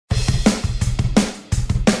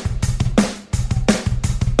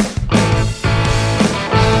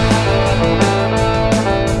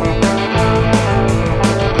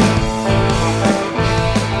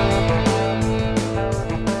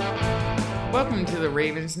Welcome to the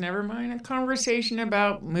Ravens Nevermind, a conversation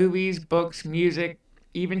about movies, books, music,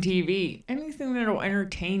 even TV, anything that'll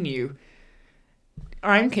entertain you.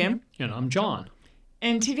 I'm Kim. And I'm John.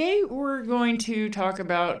 And today we're going to talk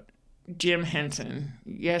about Jim Henson.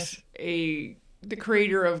 Yes, the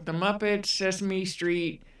creator of the Muppets, Sesame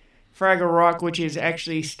Street, Fraggle Rock, which has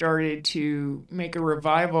actually started to make a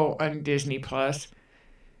revival on Disney+.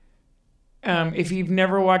 If you've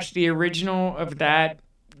never watched the original of that,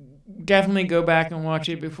 definitely go back and watch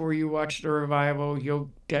it before you watch the revival. You'll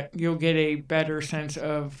get a better sense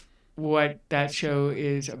of what that show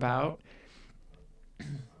is about.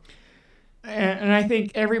 And I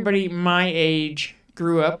think everybody my age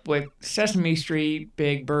grew up with Sesame Street,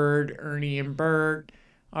 Big Bird, Ernie and Bert,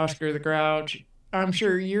 Oscar the Grouch. I'm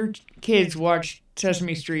sure your kids watched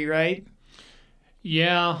Sesame Street, right?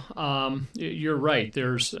 Yeah, you're right.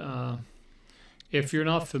 There's, if you're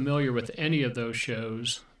not familiar with any of those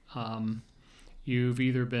shows, you've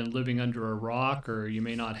either been living under a rock, or you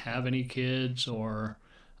may not have any kids, or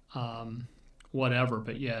whatever.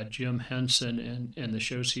 But yeah, Jim Henson and the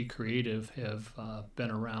shows he created have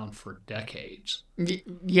been around for decades.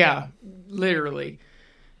 Yeah, literally.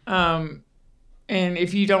 And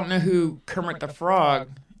if you don't know who Kermit the Frog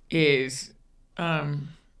is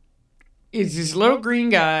this little green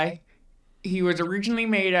guy. He was originally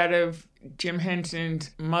made out of Jim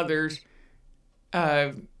Henson's mother's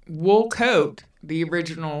wool coat, the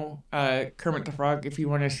original Kermit the Frog. If you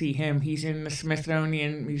want to see him, he's in the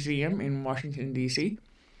Smithsonian Museum in Washington, D.C.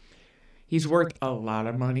 He's worth a lot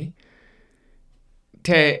of money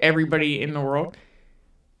to everybody in the world.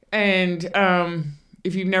 And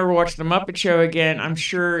if you've never watched The Muppet Show, again, I'm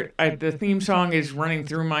sure the theme song is running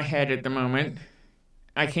through my head at the moment.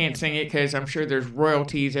 I can't sing it because I'm sure there's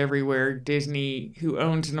royalties everywhere. Disney, who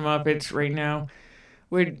owns the Muppets right now,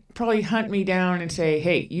 would probably hunt me down and say,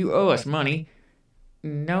 hey, you owe us money.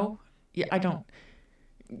 No, yeah, I don't.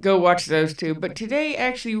 Go watch those two. But today,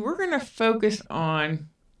 actually, we're going to focus on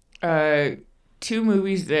two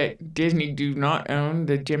movies that Disney do not own.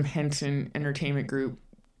 The Jim Henson Entertainment Group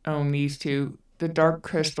own these two, The Dark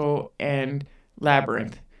Crystal and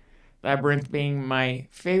Labyrinth. Labyrinth being my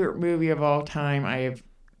favorite movie of all time. I have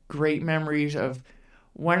great memories of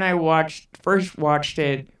when I first watched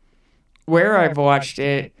it, where I've watched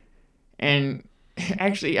it, and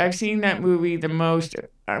actually I've seen that movie the most,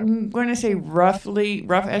 I'm going to say rough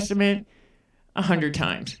estimate, 100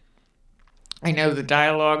 times. I know the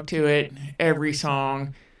dialogue to it, every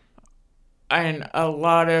song, and a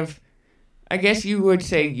lot of, I guess you would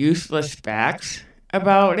say, useless facts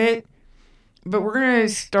about it. But we're going to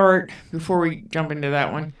start, before we jump into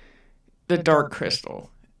that one, The Dark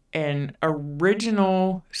Crystal. An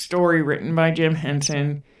original story written by Jim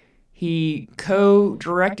Henson. He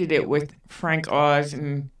co-directed it with Frank Oz,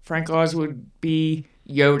 and Frank Oz would be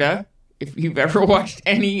Yoda. If you've ever watched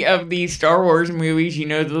any of these Star Wars movies, you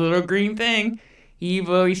know the little green thing. He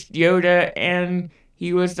voiced Yoda, and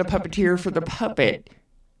he was the puppeteer for the puppet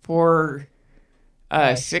for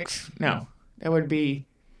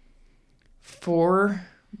 4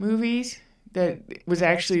 movies that was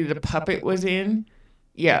actually the puppet was in.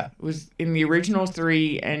 Yeah, it was in the original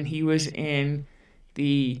 3, and he was in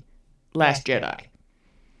the Last Jedi.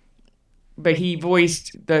 But he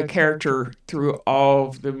voiced the character through all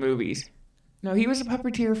of the movies. No, he was a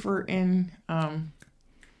puppeteer in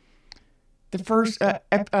the first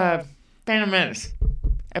Phantom Menace,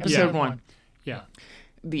 episode 1. Yeah.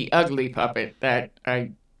 The ugly puppet that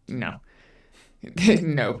no.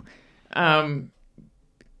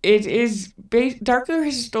 It is Dark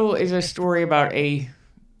Crystal is a story about a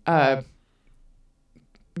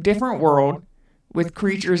different world with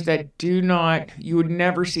creatures that you would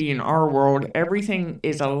never see in our world. Everything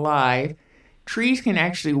is alive. Trees can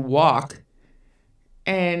actually walk.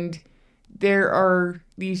 And there are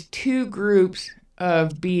these two groups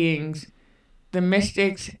of beings, the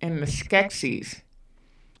Mystics and the Skeksis.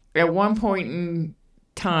 At one point in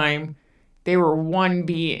time, they were one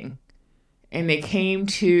being. And they came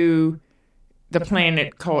to the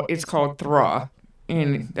planet called Thra.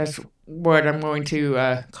 And that's what I'm going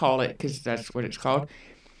to call it, because that's what it's called.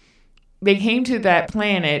 They came to that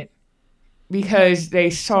planet because they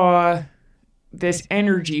saw this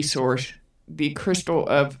energy source, the Crystal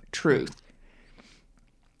of Truth.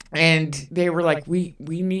 And they were like, we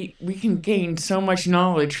can gain so much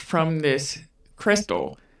knowledge from this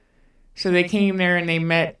crystal. So they came there and they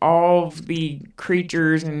met all of the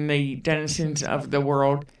creatures and the denizens of the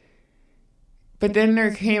world. But then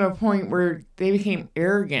there came a point where they became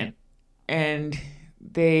arrogant and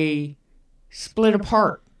they split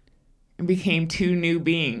apart and became two new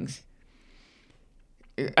beings.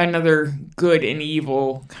 another good and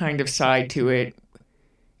evil kind of side to it.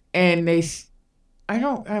 And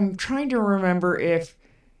I'm trying to remember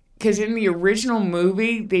because in the original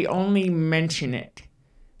movie, they only mention it.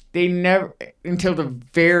 They never, until the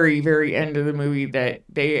very, very end of the movie, that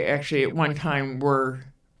they actually at one time were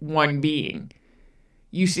one being.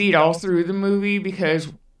 You see it all through the movie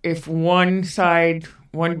because if one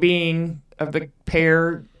being of the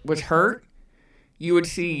pair was hurt, you would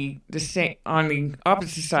see the same on the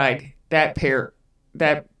opposite side, that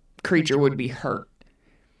creature would be hurt.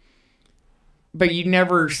 But you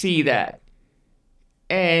never see that.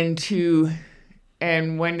 And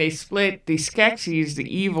when they split, the Skeksis,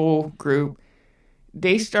 the evil group,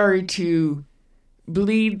 they started to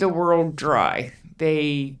bleed the world dry.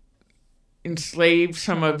 They enslaved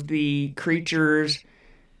some of the creatures.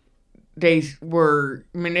 They were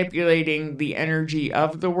manipulating the energy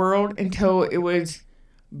of the world until it was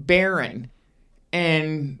barren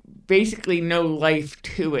and basically no life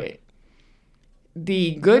to it.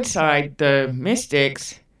 The good side, the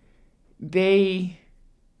mystics, they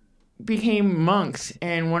became monks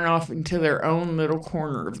and went off into their own little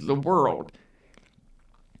corner of the world.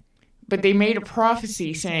 But they made a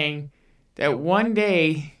prophecy saying that one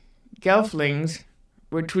day Gelflings,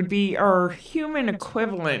 which would be our human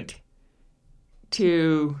equivalent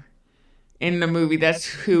to, in the movie, that's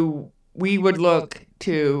who we would look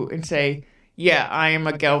to and say, yeah, I am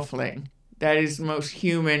a Gelfling. That is the most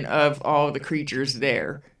human of all the creatures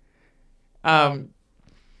there.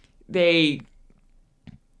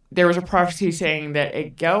 There was a prophecy saying that a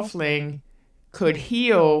Gelfling could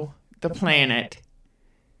heal the planet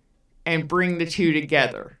and bring the two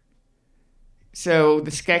together. So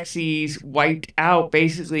the Skeksis wiped out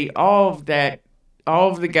basically all of the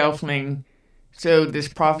Gelfling, so this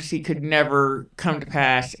prophecy could never come to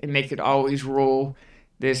pass and they could always rule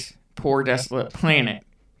this poor, desolate planet.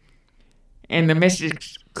 And the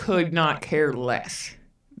mystics could not care less.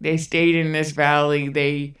 They stayed in this valley.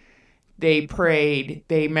 They prayed,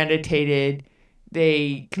 they meditated,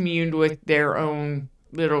 they communed with their own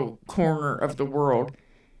little corner of the world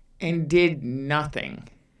and did nothing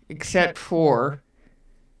except for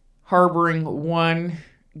harboring one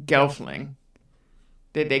Gelfling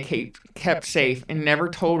that they kept safe and never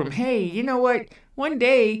told him, hey, you know what? One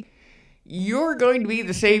day you're going to be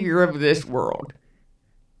the savior of this world.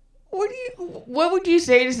 What would you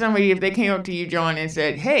say to somebody if they came up to you, John, and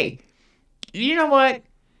said, hey, you know what?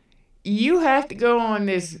 You have to go on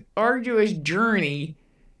this arduous journey,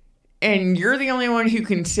 and you're the only one who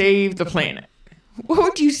can save the planet. What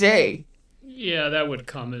would you say? Yeah, that would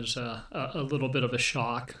come as a little bit of a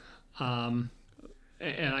shock. And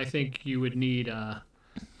I think you would need a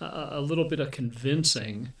little bit of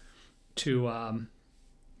convincing to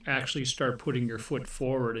actually start putting your foot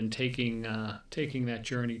forward and taking that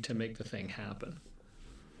journey to make the thing happen.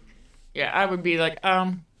 Yeah, I would be like,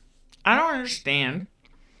 I don't understand.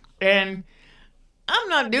 And I'm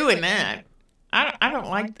not doing that. I don't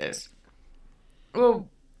like this. Well,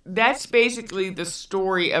 that's basically the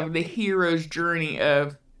story of the hero's journey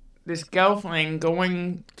of this Gelfling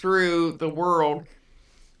going through the world,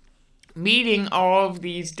 meeting all of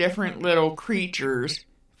these different little creatures,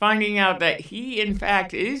 finding out that he, in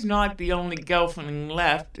fact, is not the only Gelfling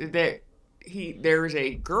left, that there's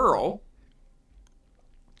a girl,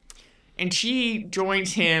 and she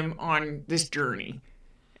joins him on this journey.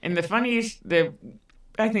 And I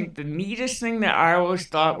think the neatest thing that I always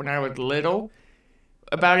thought when I was little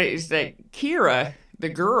about it is that Kira, the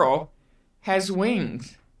girl, has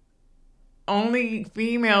wings. Only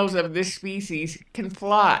females of this species can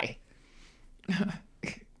fly.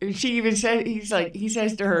 She even said, he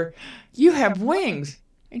says to her, you have wings.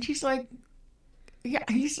 And she's like, yeah,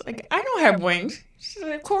 he's like, I don't have wings. She's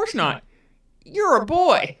like, of course not. You're a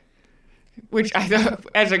boy. Which I thought,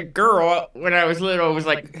 as a girl, when I was little, I was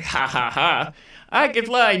like, ha ha ha, I can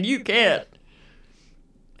fly and you can't.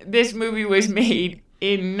 This movie was made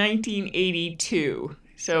in 1982.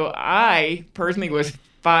 So I personally was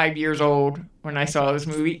 5 years old when I saw this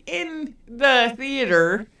movie in the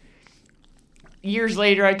theater. Years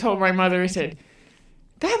later, I told my mother, I said,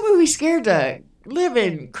 that movie scared the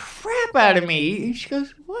living crap out of me. And she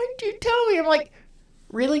goes, why didn't you tell me? I'm like,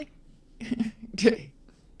 really?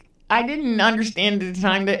 I didn't understand at the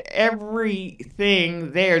time that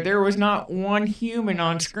everything there was not one human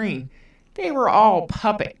on screen. They were all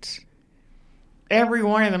puppets. Every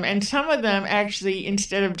one of them. And some of them actually,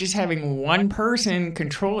 instead of just having one person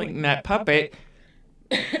controlling that puppet,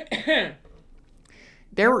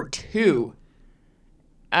 there were two.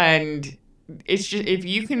 And it's just, if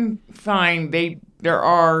you can find, there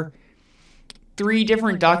are 3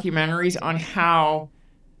 different documentaries on how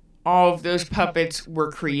all of those puppets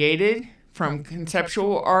were created from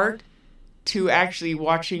conceptual art to actually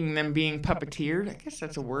watching them being puppeteered. I guess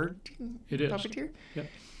that's a word. It is. Puppeteer? Yep.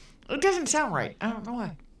 It doesn't sound right. I don't know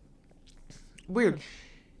why. Weird.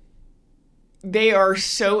 They are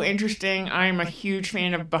so interesting. I'm a huge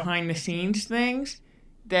fan of behind-the-scenes things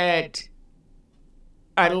that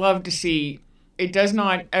I love to see. It does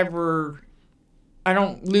not ever... I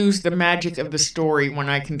don't lose the magic of the story when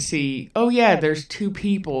I can see, oh yeah, there's two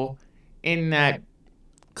people in that.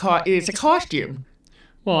 It's a costume.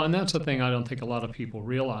 Well, and that's the thing I don't think a lot of people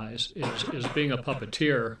realize is being a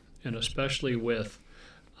puppeteer, and especially with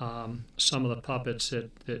some of the puppets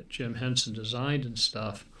that Jim Henson designed and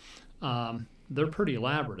stuff, they're pretty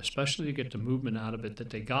elaborate, especially to get the movement out of it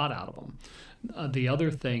that they got out of them. The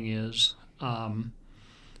other thing is, I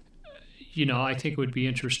think it would be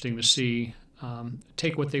interesting to see,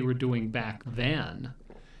 take what they were doing back then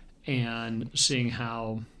and seeing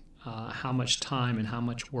how much time and how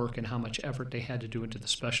much work and how much effort they had to do into the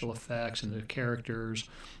special effects and the characters,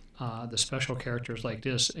 the special characters like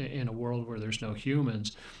this in a world where there's no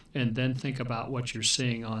humans, and then think about what you're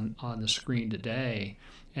seeing on the screen today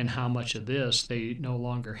and how much of this they no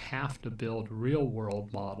longer have to build real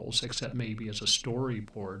world models except maybe as a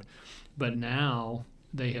storyboard, but now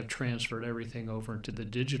they have transferred everything over into the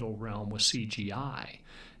digital realm with CGI.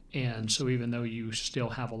 And so even though you still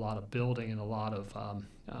have a lot of building and a lot of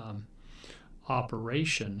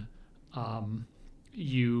operation,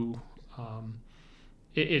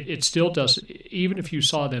 it still does, even if you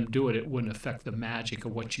saw them do it, it wouldn't affect the magic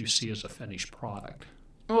of what you see as a finished product.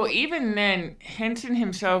 Well, even then, Henson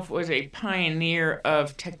himself was a pioneer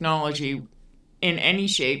of technology in any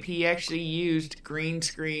shape. He actually used green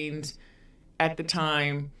screens at the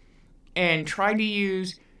time and tried to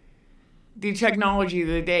use the technology of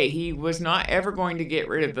the day. He was not ever going to get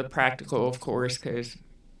rid of the practical, of course, because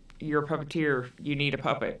you're a puppeteer, you need a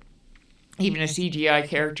puppet. Even a CGI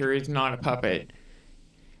character is not a puppet.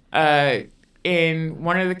 In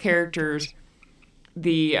one of the characters,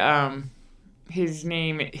 his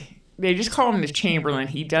name, they just call him the Chamberlain.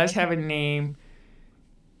 He does have a name.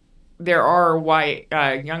 There are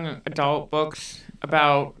young adult books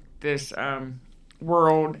about this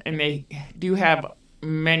world, and they do have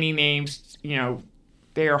many names.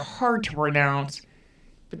 They are hard to pronounce,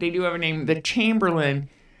 but they do have a name. The Chamberlain,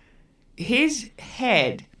 his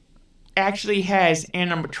head actually has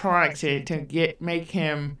animatronics in it to make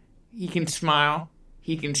him. He can smile,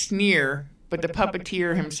 he can sneer, but the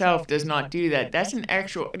puppeteer himself does not do that.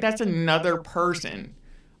 That's another person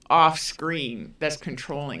off screen that's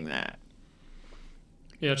controlling that.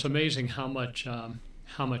 Yeah, it's amazing how much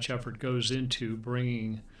effort goes into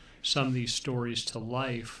bringing some of these stories to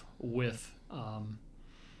life with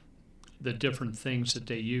the different things that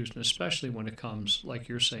they use, and especially when it comes, like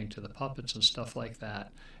you're saying, to the puppets and stuff like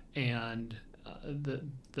that, and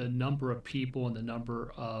the number of people and the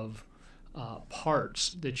number of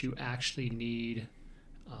parts that you actually need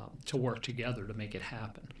to work together to make it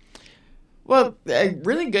happen. Well, a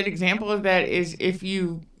really good example of that is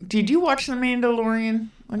did you watch The Mandalorian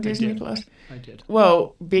on Disney Plus? I did.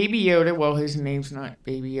 Well, Baby Yoda, his name's not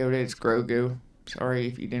Baby Yoda, it's Grogu. Sorry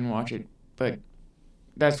if you didn't watch it, but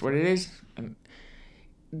that's what it is.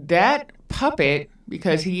 That puppet,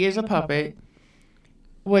 because he is a puppet,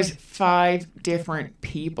 was 5 different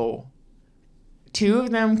people. 2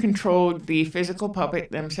 of them controlled the physical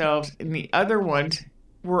puppet themselves, and the other ones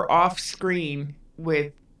were off screen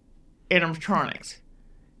with animatronics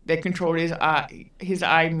that controlled his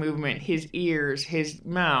eye movement, his ears, his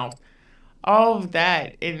mouth, all of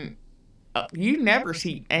that. And you never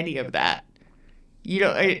see any of that.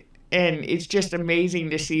 And it's just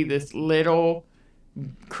amazing to see this little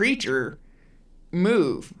creature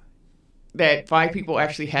move that 5 people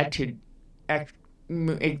actually had to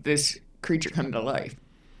make this creature come to life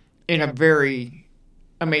in a very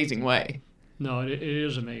amazing way. No, it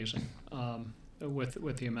is amazing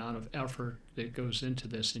with the amount of effort that goes into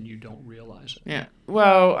this, and you don't realize it. Yeah.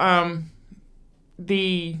 Well,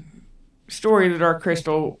 the story of the Dark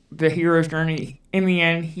Crystal, the hero's journey, in the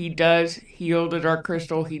end, he does heal the Dark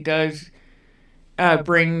Crystal. He does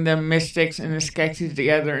bring the Mystics and the Skeksis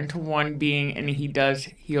together into one being, and he does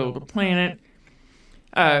heal the planet.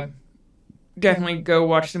 Definitely go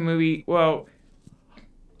watch the movie. Well,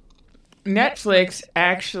 Netflix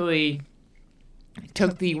actually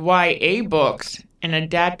took the YA books and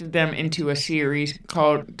adapted them into a series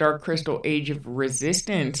called Dark Crystal Age of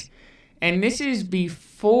Resistance. And this is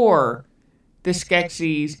before the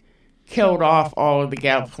Skeksis killed off all of the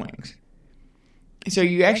Gelflings. So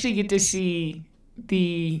you actually get to see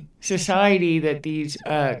the society that these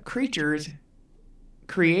creatures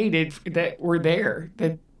created that were there,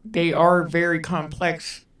 that they are very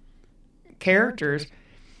complex characters,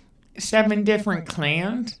 7 different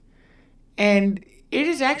clans, and it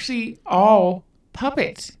is actually all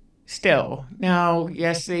puppets still. Now,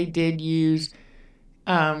 yes, they did use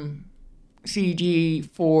CG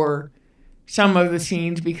for some of the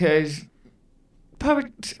scenes because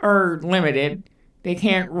puppets are limited. They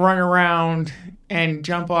can't run around and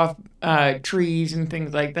jump off trees and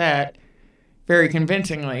things like that very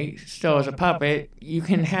convincingly, still as a puppet. You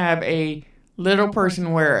can have a little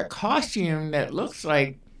person wear a costume that looks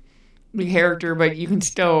like the character, but you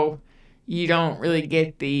don't really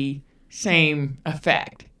get the same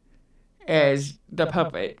effect as the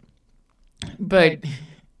puppet. But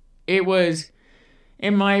it was,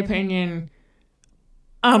 in my opinion,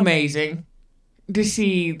 amazing to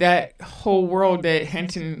see that whole world that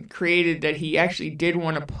Henson created that he actually did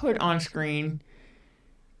want to put on screen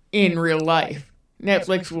in real life.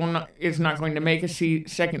 Netflix is not going to make a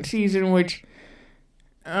second season, which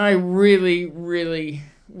I really, really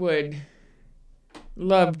would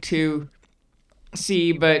love to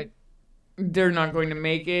see, but they're not going to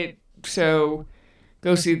make it. So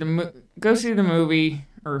go see the movie,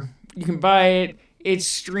 or you can buy it. It's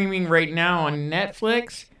streaming right now on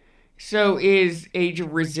Netflix. So is Age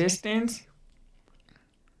of Resistance.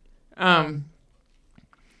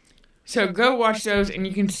 So go watch those, and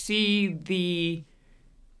you can see the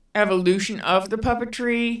evolution of the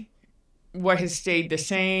puppetry, what has stayed the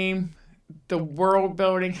same, the world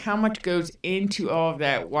building, how much goes into all of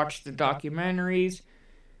that. Watch the documentaries.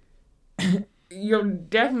 You'll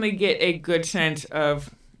definitely get a good sense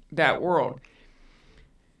of that world.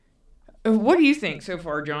 What do you think so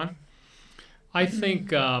far, John? I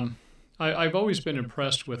think I've always been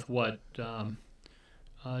impressed with what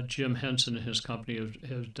Jim Henson and his company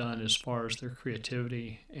have done as far as their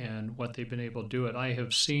creativity and what they've been able to do it. I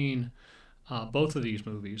have seen both of these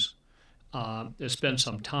movies. It's been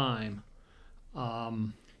some time.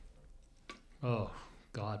 Probably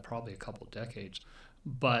a couple decades.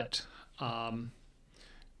 But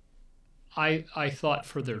I thought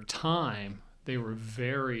for their time, they were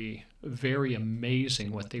very, very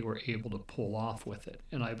amazing what they were able to pull off with it.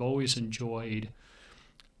 And I've always enjoyed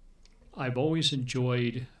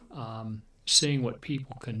seeing what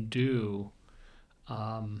people can do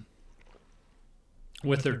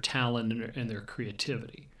with their talent and their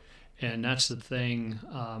creativity. And that's the thing,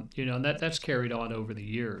 and that's carried on over the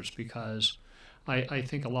years, because I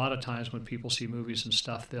think a lot of times when people see movies and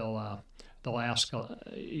stuff, they'll ask,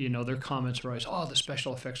 their comments are always, oh, the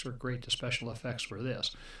special effects were great, the special effects were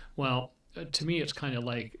this. Well, to me, it's kind of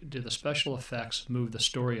like, do the special effects move the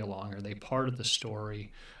story along? Are they part of the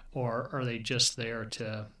story, or are they just there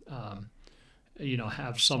to,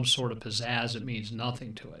 have some sort of pizzazz that means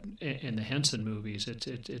nothing to it? In the Henson movies,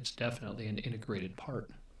 it's definitely an integrated part.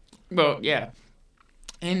 Well, yeah.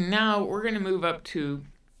 And now we're going to move up to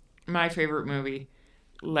my favorite movie,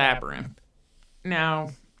 Labyrinth.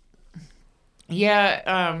 Now, you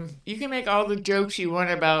can make all the jokes you want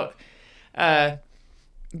about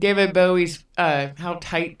David Bowie's how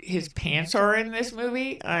tight his pants are in this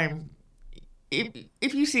movie.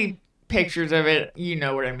 If you see pictures of it, you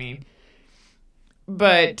know what I mean.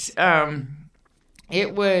 But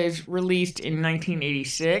it was released in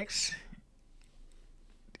 1986,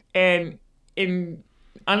 and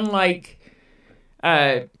unlike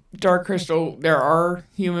Dark Crystal, there are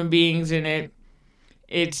human beings in it.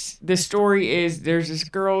 The story is, there's this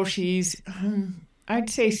girl, she's, I'd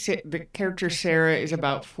say the character Sarah is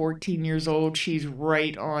about 14 years old. She's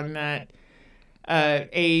right on that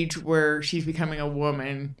age where she's becoming a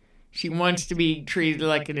woman. She wants to be treated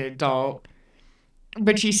like an adult,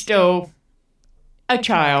 but she's still a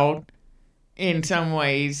child in some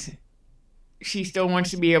ways. She still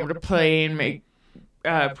wants to be able to play and make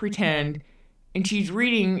pretend. And she's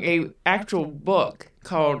reading an actual book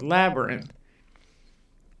called Labyrinth.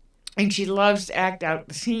 And she loves to act out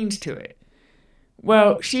the scenes to it.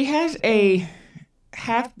 Well, she has a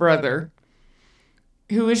half-brother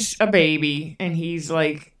who is a baby, and he's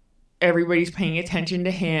like, everybody's paying attention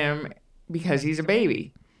to him because he's a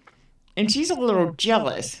baby. And she's a little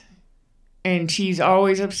jealous. And she's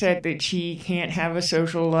always upset that she can't have a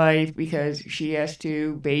social life because she has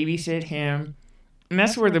to babysit him. And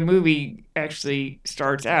that's where the movie actually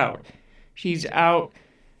starts out. She's out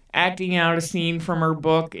acting out a scene from her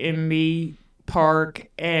book in the park,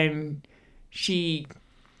 and she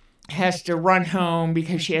has to run home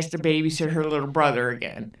because she has to babysit her little brother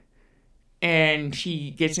again. And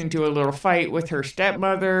she gets into a little fight with her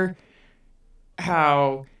stepmother.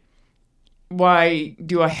 Why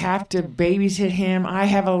do I have to babysit him? I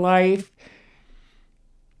have a life.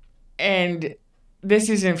 And this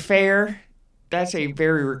isn't fair. That's a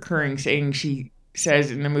very recurring saying she says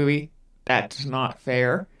in the movie. That's not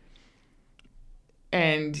fair.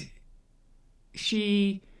 And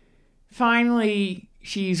she's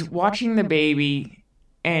watching the baby,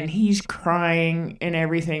 and he's crying and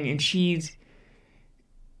everything, and she's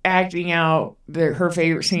acting out her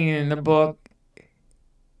favorite scene in the book,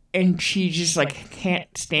 and she just like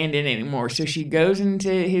can't stand it anymore. So she goes into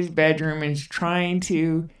his bedroom and is trying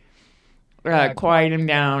to quiet him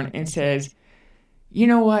down and says, "You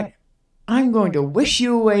know what? I'm going to wish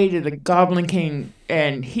you away to the Goblin King,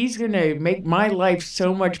 and he's going to make my life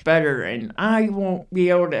so much better, and I won't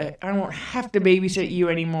have to babysit you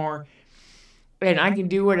anymore, and I can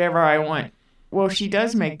do whatever I want." Well, she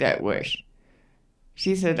does make that wish.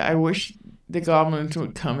 She said, "I wish the goblins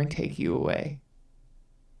would come and take you away."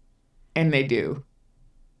 And they do.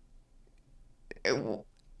 I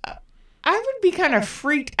would be kind of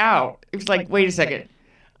freaked out. It's like, wait a second.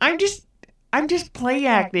 I'm just play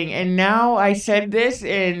acting, and now I said this,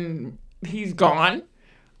 and he's gone?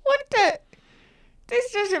 What the?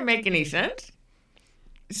 This doesn't make any sense.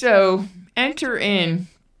 So, enter in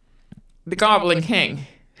the Goblin King,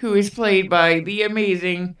 who is played by the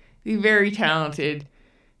amazing, the very talented,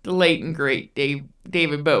 the late and great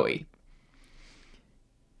David Bowie.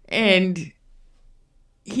 And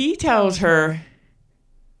he tells her,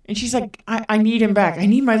 and she's like, I need him back. I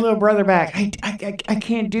need my little brother back. I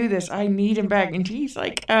can't do this. I need him back. And she's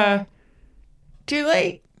like, too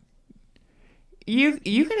late. You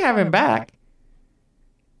can have him back,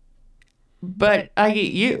 but I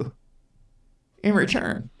get you in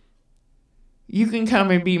return. You can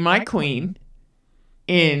come and be my queen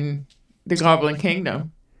in the Goblin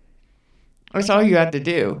Kingdom. That's all you have to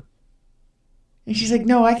do. And she's like,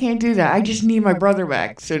 no, I can't do that. I just need my brother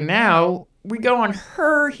back. So now we go on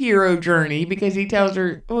her hero journey because he tells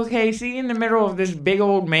her, okay, see, in the middle of this big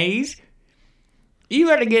old maze, you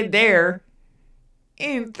got to get there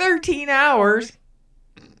in 13 hours.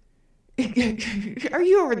 Are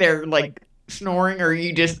you over there, like, snoring, or are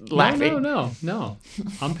you just laughing? No.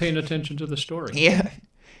 I'm paying attention to the story. Yeah.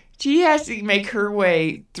 She has to make her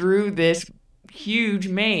way through this huge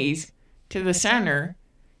maze to the center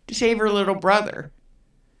to save her little brother.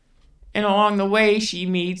 And along the way, she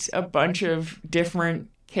meets a bunch of different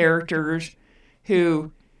characters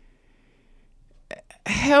who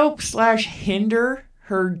help/hinder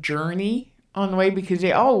her journey on the way, because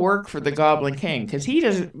they all work for the Goblin King. Because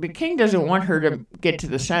the king doesn't want her to get to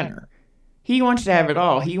the center. He wants to have it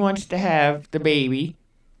all. He wants to have the baby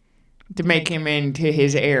to make him into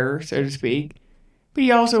his heir, so to speak. But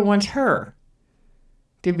he also wants her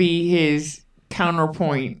to be his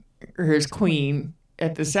counterpoint, or his queen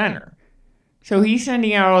at the center. So he's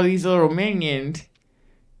sending out all these little minions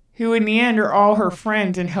who in the end are all her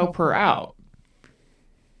friends and help her out.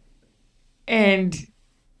 And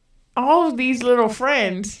all of these little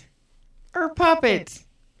friends are puppets.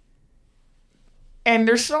 And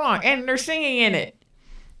they're singing in it.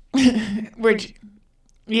 Which,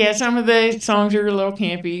 yeah, some of the songs are a little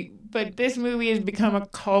campy, but this movie has become a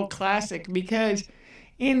cult classic because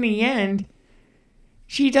in the end,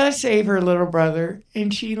 she does save her little brother,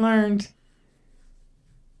 and she learns,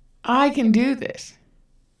 I can do this.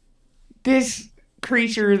 This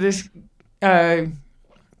creature, this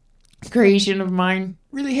creation of mine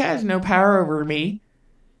really has no power over me.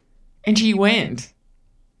 And she wins.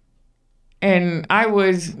 And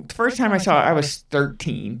the first time I saw it, I was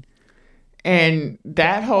 13. And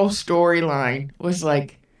that whole storyline was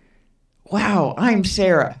like, wow, I'm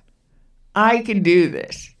Sarah. I can do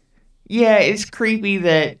this. Yeah, it's creepy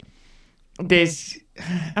that this,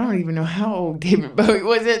 I don't even know how old David Bowie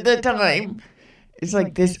was at the time. It's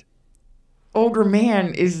like this older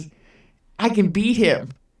man I can beat him.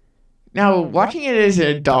 Now, watching it as an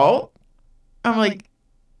adult, I'm like,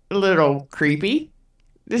 a little creepy.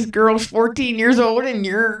 This girl's 14 years old and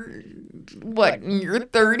you're, what, in your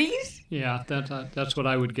 30s? Yeah, that's what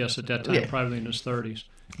I would guess at that time, Yeah. probably in his 30s.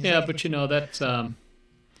 Yeah, but that's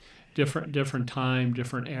different time,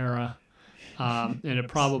 different era. And it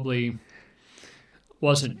probably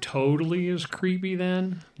wasn't totally as creepy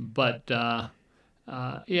then, but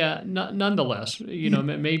nonetheless,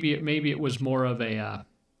 maybe it was more of a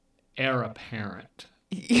heir apparent.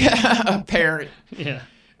 Yeah, a parent. Yeah.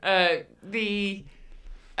 The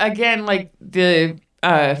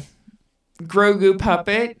Grogu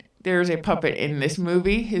puppet. There's a puppet in this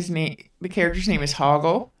movie. The character's name is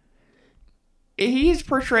Hoggle. He is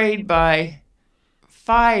portrayed by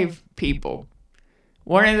 5 people.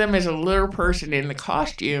 One of them is a little person in the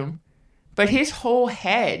costume, but his whole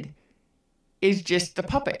head is just the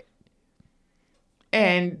puppet.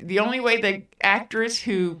 And the only way the actress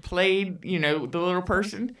who played, the little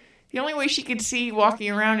person, the only way she could see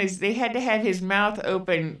walking around is they had to have his mouth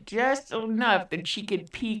open just enough that she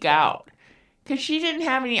could peek out. Because she didn't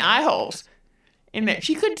have any eye holes in that.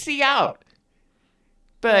 She couldn't see out.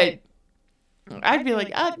 But I'd be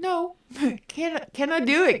like, no, can I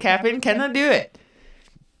do it, Captain? Can I do it?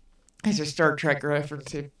 It's a Star Trek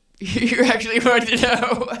reference if you actually want to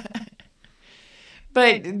know.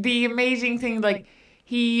 But the amazing thing, like,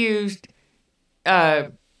 he used,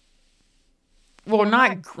 not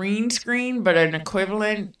green screen, but an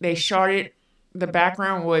equivalent. They shot it, the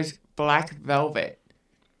background was black velvet.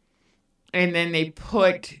 And then they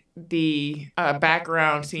put the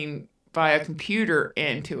background scene via computer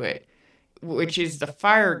into it, which is the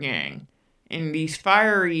fire gang. And these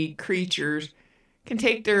fiery creatures can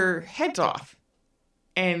take their heads off.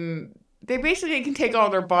 And they basically can take all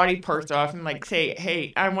their body parts off and like say,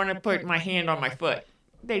 hey, I want to put my hand on my foot.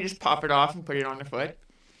 They just pop it off and put it on their foot.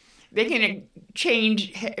 They can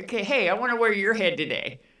change, okay, hey, I want to wear your head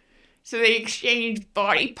today. So they exchange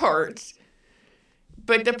body parts.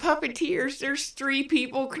 But the puppeteers, there's 3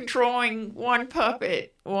 people controlling one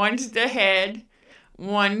puppet. One's the head,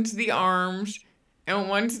 one's the arms, and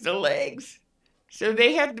one's the legs. So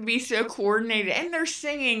they have to be so coordinated, and they're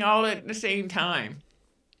singing all at the same time.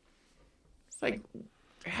 It's like,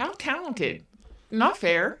 how talented? Not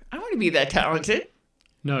fair. I want to be that talented.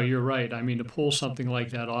 No, you're right. I mean, to pull something like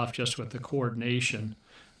that off just with the coordination,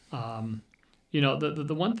 the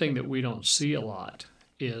one thing that we don't see a lot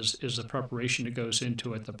is the preparation that goes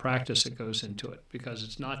into it, the practice that goes into it, because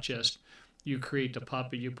it's not just you create the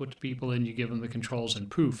puppet, you put the people in, you give them the controls,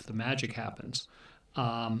 and poof, the magic happens.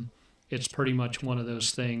 It's pretty much one of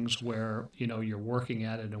those things where, you're working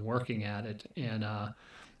at it. And,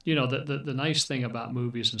 the nice thing about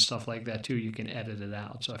movies and stuff like that, too, you can edit it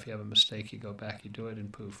out. So if you have a mistake, you go back, you do it,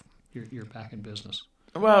 and poof, you're back in business.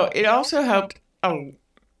 Well, it also helped a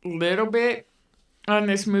little bit on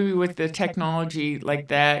this movie with the technology like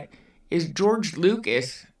that is George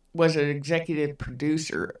Lucas was an executive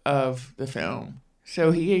producer of the film.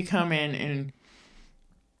 So he had come in and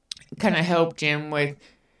kind of helped Jim with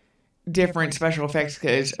different special effects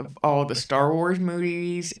because of all the Star Wars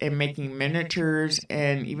movies and making miniatures,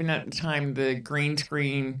 and even at the time the green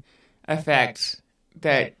screen effects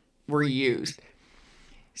that were used.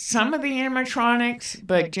 Some of the animatronics,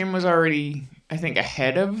 but Jim was already, I think,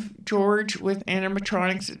 ahead of George with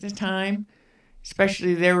animatronics at the time.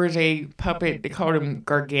 Especially there was a puppet, they called him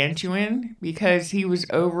Gargantuan because he was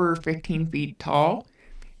over 15 feet tall,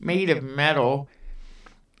 made of metal.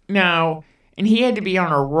 Now, and he had to be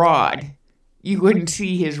on a rod. You wouldn't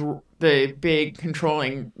see the big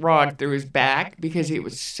controlling rod through his back because it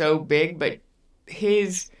was so big, but he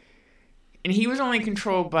was only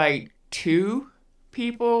controlled by 2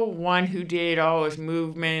 people, one who did all his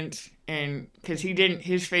movements, and because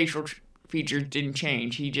his facial features didn't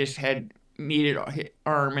change, he just needed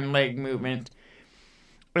arm and leg movement,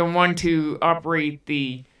 and one to operate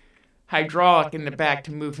the hydraulic in the back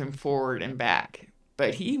to move him forward and back.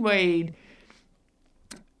 But he weighed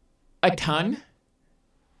a ton,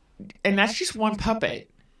 and that's just one puppet.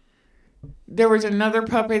 There was another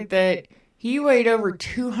puppet that he weighed over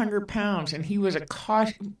 200 pounds, and he was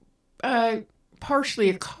partially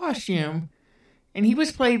a costume, and he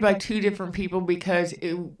was played by 2 different people because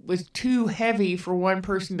it was too heavy for one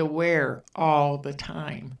person to wear all the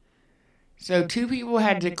time. So 2 people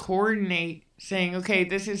had to coordinate saying, okay,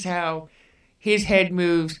 this is how his head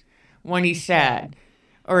moves when he's sad.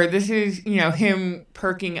 Or this is, him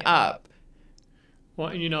perking up. Well,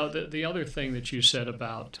 the other thing that you said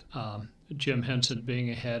about Jim Henson being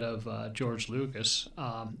ahead of George Lucas,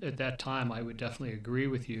 at that time I would definitely agree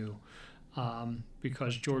with you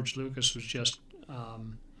because George Lucas was just,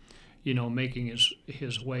 making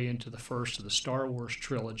his way into the first of the Star Wars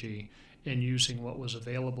trilogy and using what was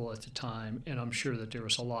available at the time. And I'm sure that there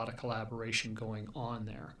was a lot of collaboration going on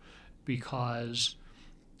there because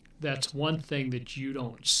that's one thing that you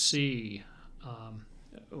don't see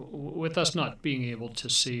with us not being able to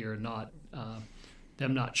see or not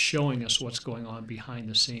them not showing us what's going on behind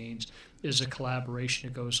the scenes is a collaboration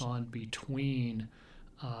that goes on between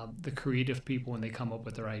the creative people when they come up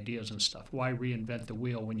with their ideas and stuff. Why reinvent the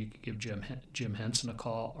wheel when you could give Jim Henson a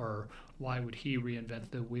call, or why would he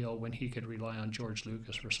reinvent the wheel when he could rely on George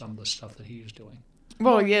Lucas for some of the stuff that he was doing?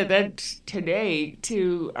 Well, yeah, that's today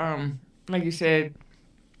too. Like you said,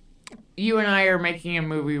 you and I are making a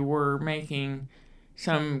movie. We're making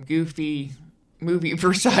some goofy movie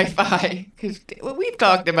for sci-fi because we've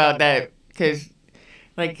talked about that. Because,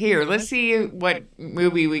 like, here, let's see what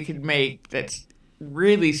movie we could make that's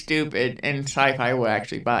really stupid and sci-fi will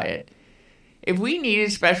actually buy it. If we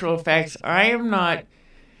needed special effects, I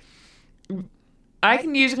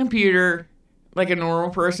can use a computer like a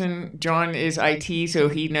normal person. John is IT, so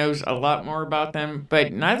he knows a lot more about them,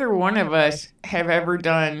 but neither one of us have ever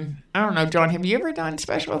done, I don't know, John, have you ever done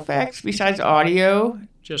special effects besides audio?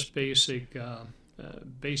 Just basic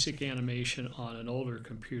animation on an older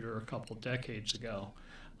computer a couple decades ago,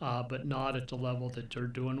 but not at the level that they're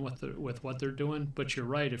doing with what they're doing. But you're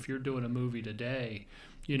right, if you're doing a movie today,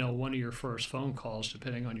 one of your first phone calls,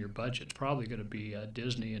 depending on your budget, is probably going to be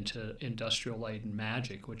Disney into Industrial Light and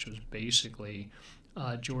Magic, which was basically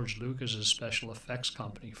George Lucas's special effects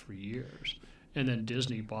company for years. And then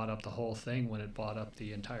Disney bought up the whole thing when it bought up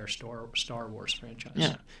the entire Star Wars franchise.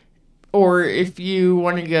 Yeah. Or if you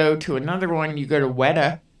want to go to another one, you go to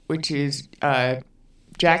Weta, which is Peter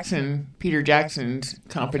Jackson's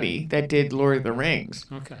company that did Lord of the Rings.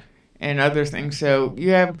 Okay. And other things. So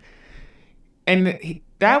you have, and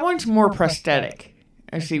that one's more prosthetic.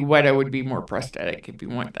 Actually, Weta would be more prosthetic if you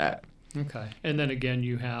want that. Okay. And then again,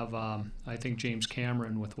 you have, I think, James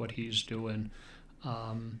Cameron with what he's doing,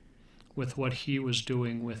 with what he was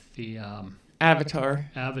doing with the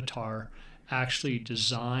Avatar, actually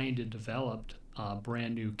designed and developed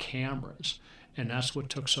brand new cameras. And that's what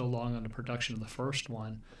took so long on the production of the first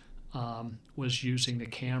one, was using the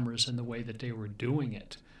cameras and the way that they were doing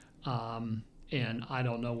it. And I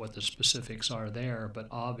don't know what the specifics are there, but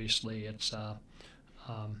obviously it's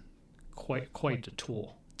quite the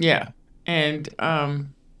tool. Yeah. And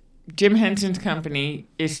Jim Henson's company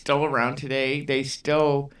is still around today. They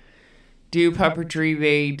still do puppetry.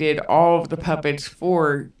 They did all of the puppets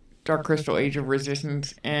for Dark Crystal Age of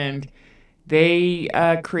Resistance, and they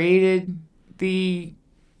created the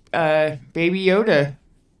Baby Yoda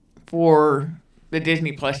for the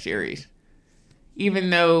Disney Plus series.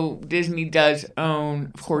 Even though Disney does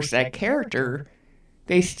own, of course, that character,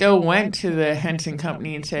 they still went to the Henson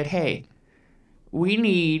company and said, hey, we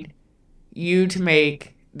need you to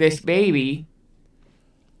make this baby,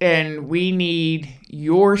 and we need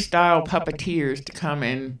your style puppeteers to come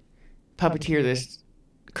and puppeteer this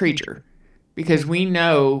creature, because we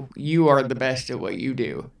know you are the best at what you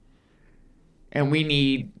do. And we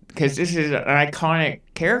need, because this is an iconic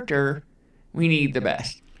character, we need the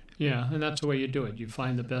best. Yeah, and that's the way you do it. You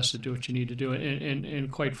find the best to do what you need to do.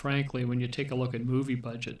 And quite frankly, when you take a look at movie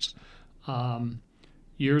budgets,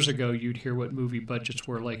 years ago you'd hear what movie budgets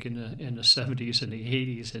were like in the 70s and the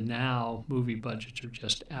 80s, and now movie budgets are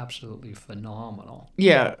just absolutely phenomenal.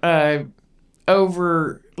 Yeah,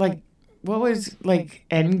 over, like, what was, like,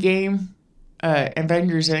 Endgame,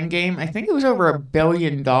 Avengers Endgame? I think it was over $1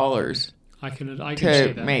 billion I can see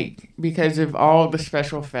to that. make, because of all the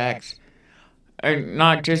special effects.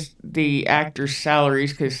 Not just the actors'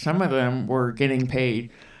 salaries, because some of them were getting paid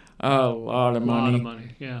a lot of money. A lot of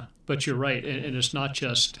money, yeah. But you're right, and it's not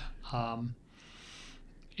just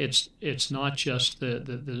it's not just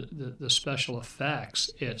the special effects.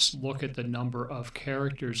 It's look at the number of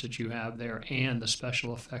characters that you have there and the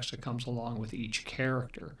special effects that comes along with each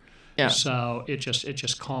character. Yeah. So it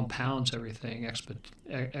just compounds everything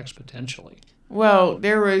exponentially. Well,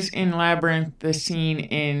 there was in Labyrinth the scene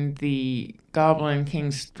in the Goblin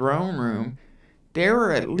King's throne room. There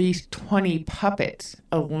were at least 20 puppets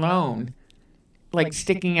alone, like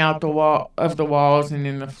sticking out the walls and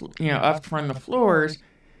in the up from the floors.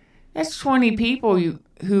 That's 20 people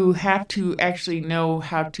who have to actually know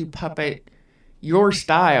how to puppet your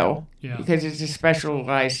style, because it's a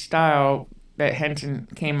specialized style that Henson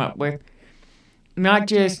came up with. Not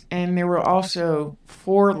just, and there were also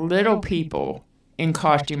 4 little people in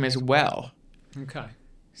costume as well. Okay.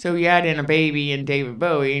 So you add in a baby and David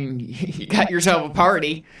Bowie, and you got yourself a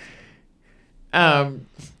party,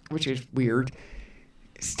 which is weird.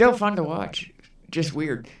 Still fun to watch, just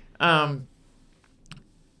weird. But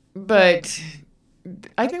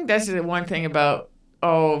I think that's the one thing about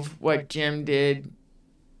all of what Jim did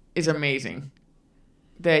is amazing.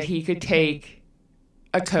 That he could take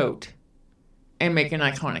a coat and make an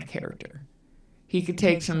iconic character. He could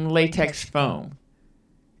take some latex foam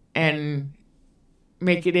and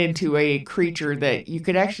make it into a creature that you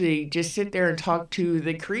could actually just sit there and talk to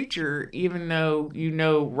the creature, even though you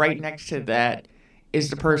know right next to that is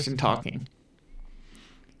the person talking.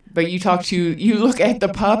 But you look at the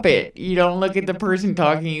puppet. You don't look at the person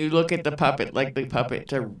talking. You look at the puppet like the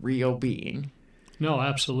puppet's a real being. No,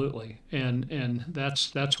 absolutely. And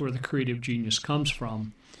that's where the creative genius comes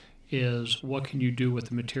from, is what can you do with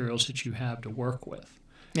the materials that you have to work with.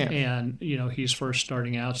 Yeah. And, he's first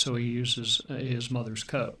starting out, so he uses his mother's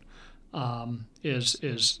coat.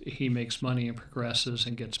 As he makes money and progresses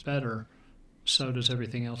and gets better, so does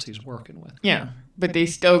everything else he's working with. Yeah, but they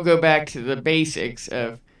still go back to the basics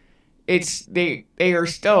of they are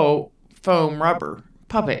still foam rubber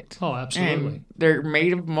puppets. Oh, absolutely. And they're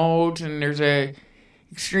made of molds, and there's a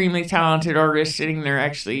extremely talented artist sitting there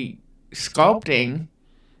actually sculpting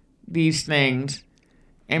these things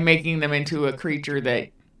and making them into a creature that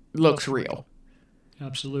looks real.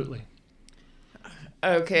 Absolutely.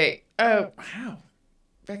 Okay. Oh, wow.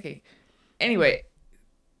 Becky. Anyway,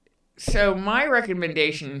 so my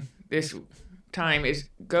recommendation this time is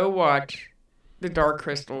go watch the Dark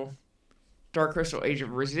Crystal Age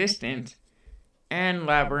of Resistance, and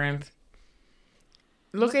Labyrinth.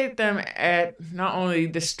 Look at them at not only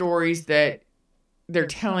the stories that they're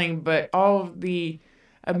telling, but all of the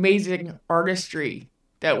amazing artistry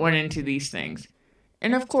that went into these things.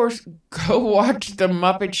 And of course, go watch The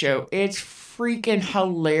Muppet Show. It's freaking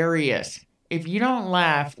hilarious. If you don't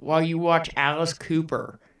laugh while you watch Alice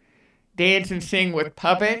Cooper dance and sing with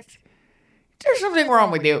puppets, there's something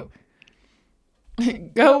wrong with you.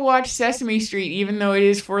 Go watch Sesame Street, even though it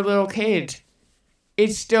is for little kids.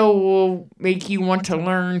 It still will make you want to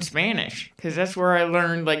learn Spanish, because that's where I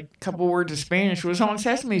learned like a couple words of Spanish was on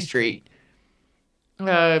Sesame Street.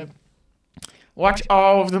 Watch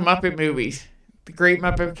all of the Muppet movies. The Great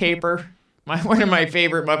Muppet Caper, one of my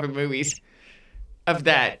favorite Muppet movies of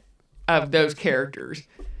those characters.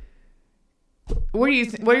 What do you?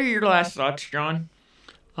 What are your last thoughts, John?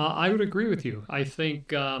 I would agree with you. I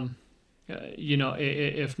think,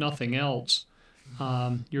 if nothing else,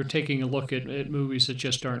 you're taking a look at movies that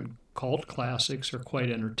just aren't cult classics or quite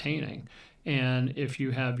entertaining. And if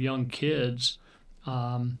you have young kids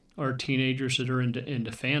or teenagers that are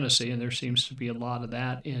into fantasy, and there seems to be a lot of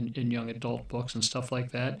that in young adult books and stuff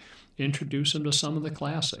like that, introduce them to some of the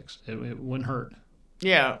classics. It wouldn't hurt.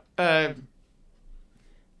 Yeah.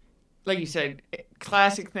 Like you said,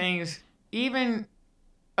 classic things, even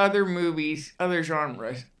other movies, other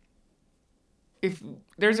genres. If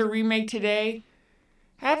there's a remake today,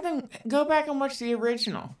 have them go back and watch the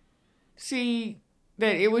original. See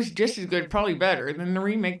that it was just as good, probably better, than the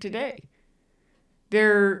remake today.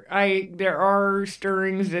 There are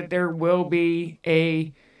stirrings that there will be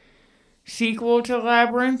a sequel to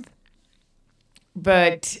Labyrinth,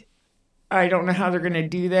 but I don't know how they're going to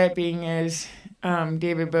do that, being as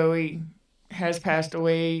David Bowie has passed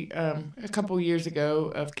away a couple years ago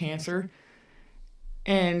of cancer.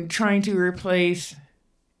 And trying to replace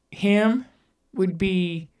him would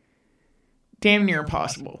be damn near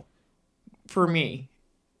impossible for me.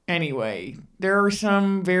 Anyway, there are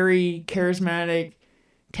some very charismatic,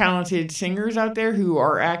 talented singers out there who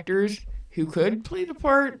are actors who could play the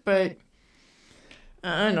part, but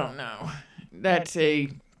I don't know. That's another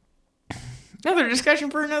discussion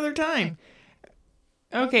for another time.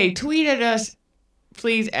 Okay, tweet at us,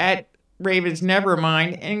 please, at Ravens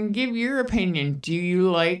Nevermind, and give your opinion. Do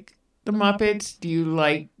you like the Muppets? Do you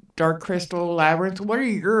like Dark Crystal, Labyrinth? What are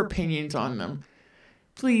your opinions on them?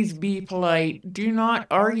 Please be polite. Do not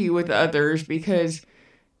argue with others, because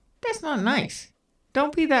that's not nice.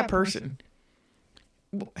 Don't be that person.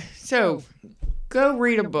 So, go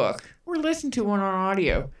read a book or listen to one on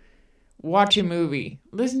audio. Watch a movie.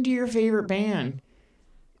 Listen to your favorite band.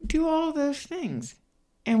 Do all of those things.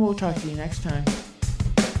 And we'll talk to you next time.